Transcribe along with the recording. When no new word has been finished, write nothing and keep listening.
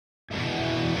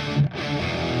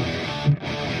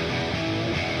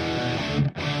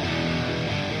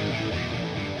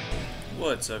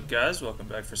What's up, guys? Welcome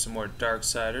back for some more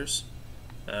Darksiders.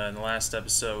 In the last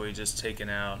episode, we just taken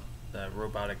out that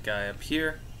robotic guy up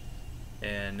here,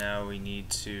 and now we need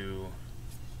to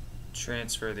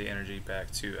transfer the energy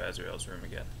back to Azrael's room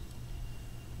again.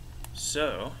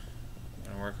 So, we're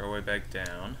gonna work our way back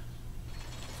down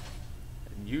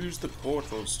and use the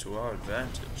portals to our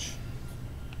advantage.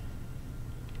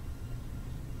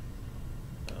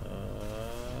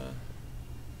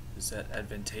 Is that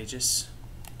advantageous?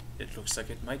 It looks like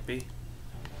it might be.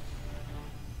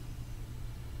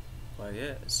 Why,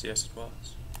 yes, yes it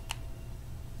was.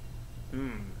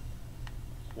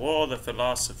 War the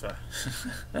philosopher.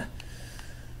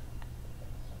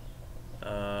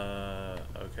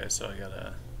 Okay, so I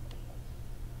gotta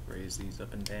raise these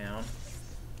up and down.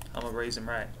 I'm gonna raise them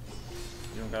right.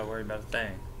 You don't gotta worry about a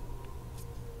thing.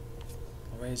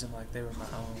 I'll raise them like they were my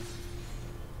own.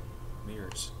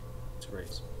 Mirrors to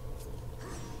raise.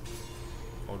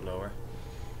 Hold lower.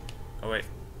 Oh wait.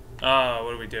 Oh,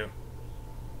 what do we do?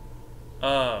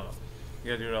 Oh,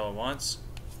 you gotta do it all at once?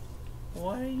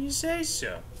 Why didn't you say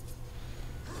so?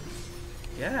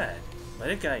 God,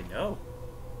 let a guy know.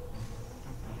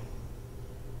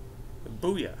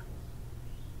 Booyah.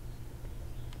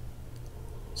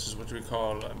 This is what we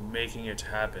call making it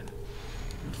happen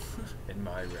in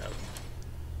my realm.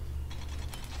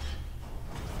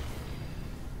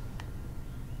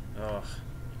 Ugh.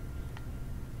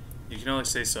 You can only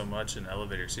say so much in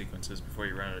elevator sequences before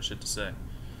you run out of shit to say.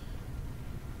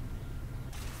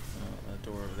 Oh, that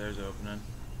door over there's opening.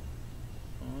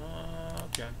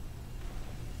 Okay.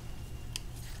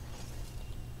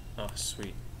 Oh,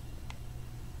 sweet.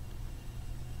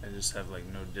 I just have like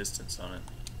no distance on it.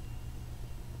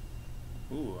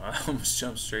 Ooh, I almost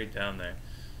jumped straight down there.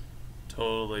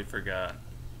 Totally forgot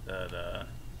that,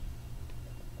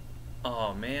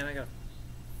 oh man, I gotta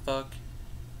fuck.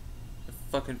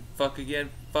 Fucking fuck again,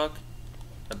 fuck.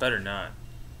 I better not.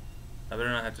 I better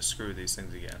not have to screw these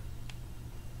things again.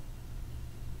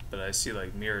 But I see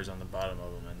like mirrors on the bottom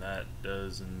of them, and that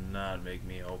does not make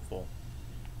me hopeful.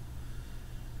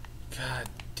 God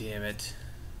damn it.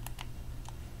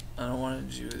 I don't want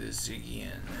to do this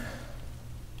again.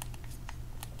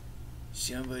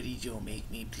 Somebody don't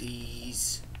make me,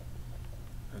 please.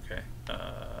 Okay,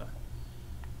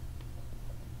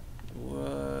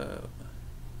 whoa.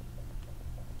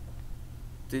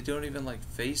 They don't even like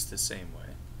face the same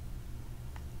way.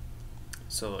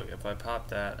 So look, if I pop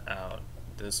that out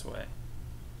this way,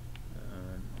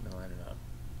 line it up.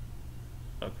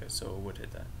 Okay, so it would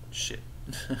hit that. Shit.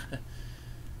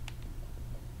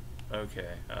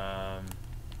 Okay.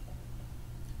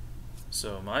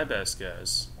 So my best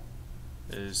guess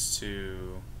is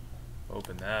to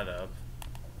open that up,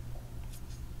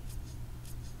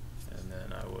 and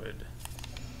then I would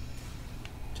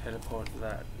teleport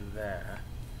that there.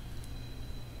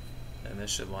 And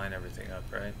this should line everything up,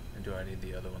 right? And do I need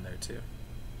the other one there too?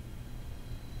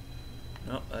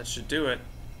 No, that should do it.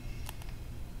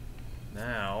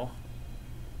 Now,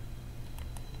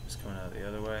 just going out the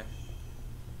other way.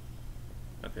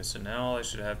 Okay, so now all I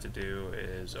should have to do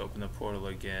is open the portal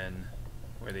again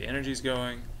where the energy's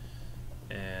going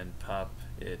and pop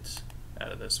it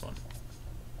out of this one.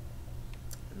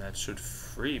 And that should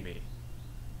free me.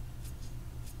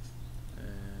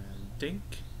 And dink.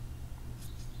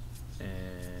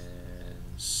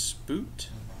 And spoot.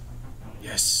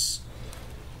 Yes!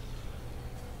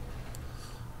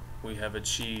 We have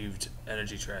achieved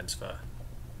energy transfer.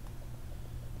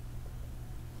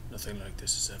 Nothing like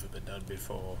this has ever been done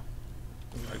before.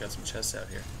 Ooh, I got some chests out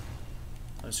here.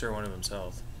 I'm sure one of them's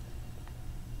health.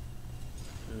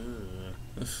 Ooh.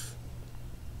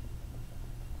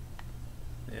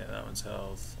 Yeah, that one's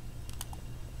health.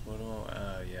 What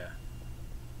do yeah.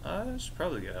 I should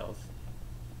probably get health.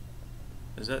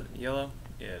 Is that yellow?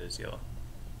 Yeah, it is yellow.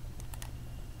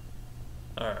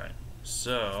 Alright,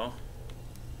 so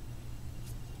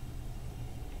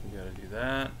we gotta do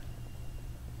that.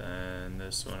 Then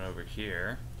this one over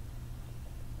here.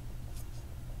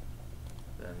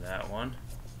 Then that one.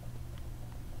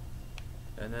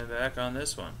 And then back on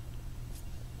this one.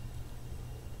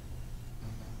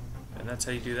 And that's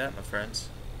how you do that, my friends.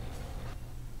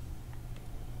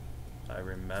 I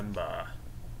remember.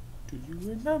 Do you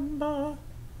remember?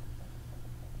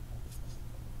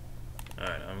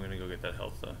 Alright, I'm gonna go get that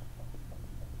health though.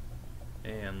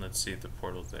 And let's see if the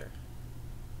portal's there.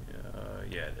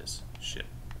 Yeah, it is. Shit.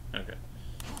 Okay.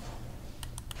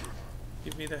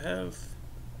 Give me the health.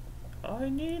 I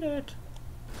need it.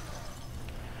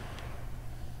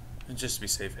 And just to be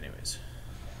safe anyways.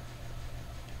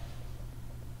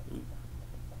 Ooh.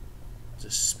 It's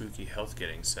a spooky health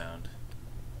getting sound.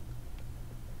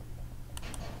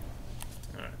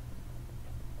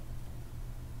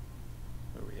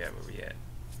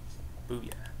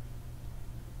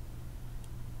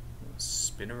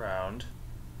 spin around.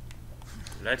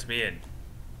 Let me in.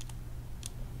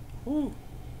 Woo!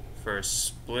 For a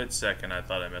split second, I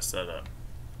thought I messed that up.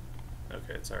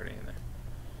 Okay, it's already in there.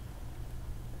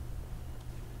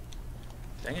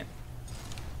 Dang it.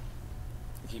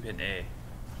 I keep hitting A,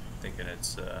 thinking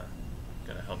it's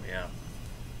gonna help me out.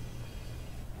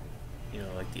 You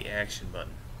know, like the action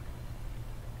button.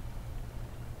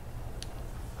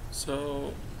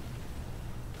 So...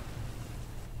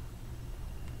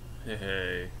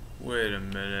 Hey, wait a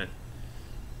minute.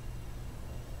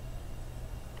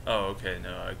 Oh, okay,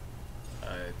 no,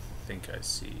 I think I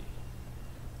see.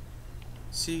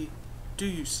 See? Do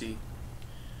you see?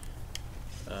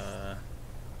 Damn,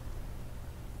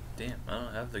 I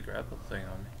don't have the grapple thing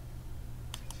on me.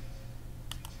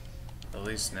 At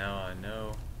least now I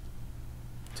know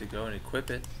to go and equip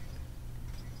it.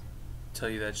 Tell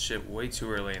you that shit way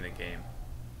too early in the game.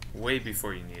 Way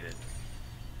before you need it.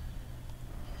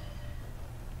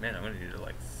 Man, I'm gonna need to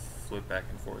like flip back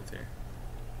and forth here.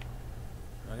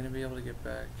 Am I gonna be able to get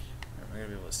back? Am I gonna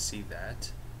be able to see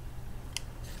that?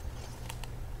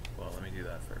 Well, let me do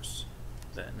that first.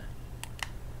 Then.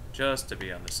 Just to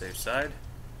be on the safe side.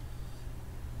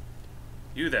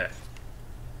 You there.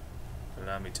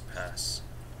 Allow me to pass.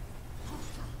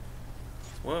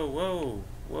 Whoa, whoa,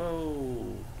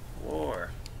 whoa. War.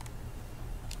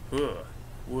 Huh.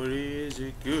 What is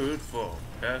it good for?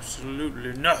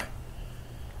 Absolutely nothing.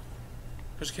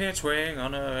 Cause you can't swing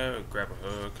on a grab a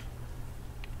hook.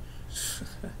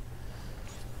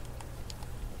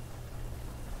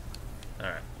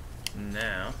 Alright.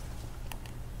 Now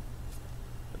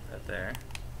put that there.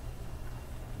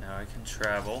 Now I can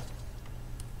travel.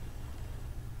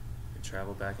 I can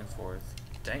travel back and forth.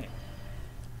 Dang it.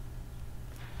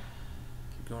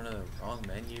 Keep going to the wrong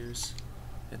menus,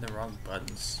 hitting the wrong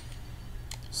buttons,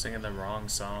 singing the wrong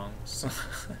songs.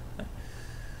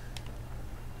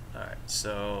 Alright,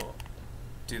 so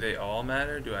do they all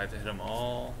matter? Do I have to hit them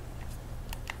all?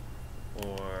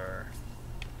 Or,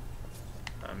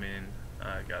 I mean,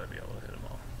 I gotta be able to hit them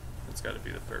all. That's gotta be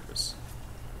the purpose.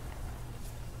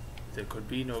 There could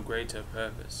be no greater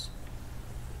purpose.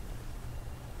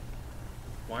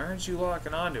 Why aren't you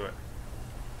locking onto it?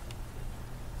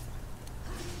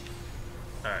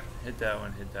 Alright, hit that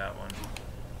one, hit that one.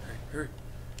 Hurry, hurry.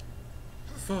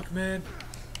 Fuck, man.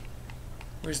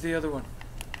 Where's the other one?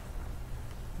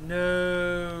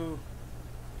 No.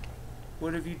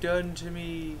 What have you done to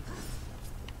me?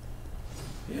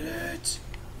 Get it.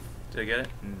 Did I get it?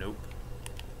 Nope.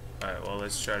 Alright, well,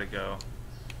 let's try to go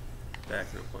back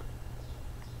real quick.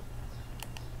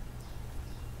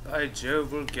 By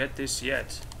Jove, we'll get this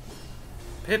yet.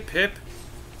 Pip, pip.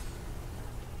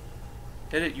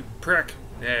 Hit it, you prick.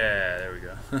 Yeah, there we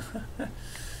go.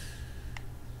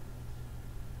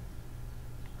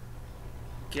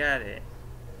 Got it.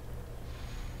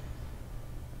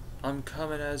 I'm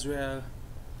coming, Azrael.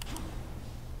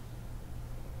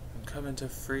 I'm coming to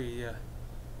free ya.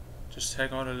 Just hang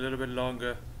on a little bit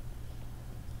longer.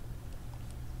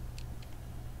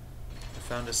 I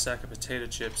found a sack of potato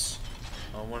chips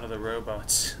on one of the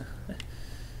robots. I'm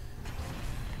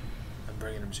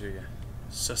bringing them to you.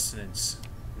 Sustenance.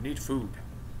 We need food.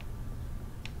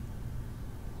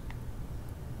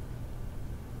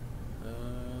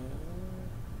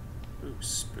 Ooh,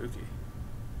 spooky.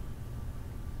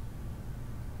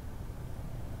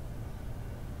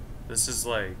 This is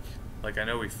like I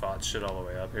know we fought shit all the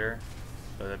way up here,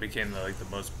 but that became the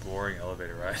most boring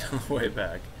elevator ride on the way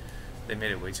back. They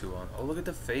made it way too long. Oh, look at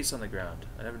the face on the ground.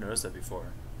 I never noticed that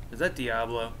before. Is that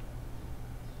Diablo?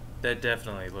 That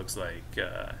definitely looks like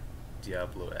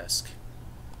Diablo-esque.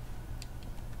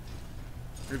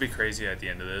 It'd be crazy at the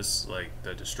end of this, like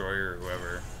the Destroyer or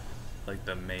whoever, like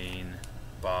the main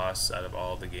boss out of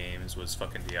all the games was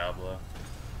fucking Diablo.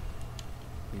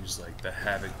 He was like the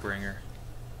Havoc Bringer.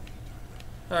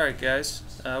 Alright guys,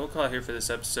 we'll call it here for this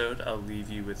episode. I'll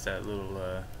leave you with that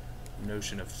little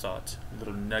notion of thought, a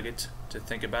little nugget to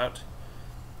think about.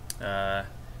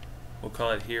 We'll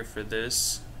call it here for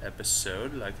this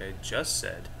episode, like I just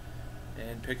said,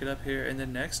 and pick it up here in the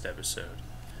next episode.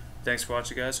 Thanks for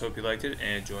watching guys, hope you liked it,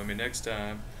 and join me next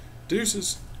time.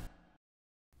 Deuces!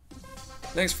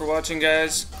 Thanks for watching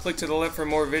guys, click to the left for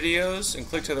more videos, and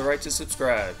click to the right to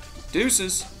subscribe.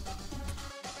 Deuces!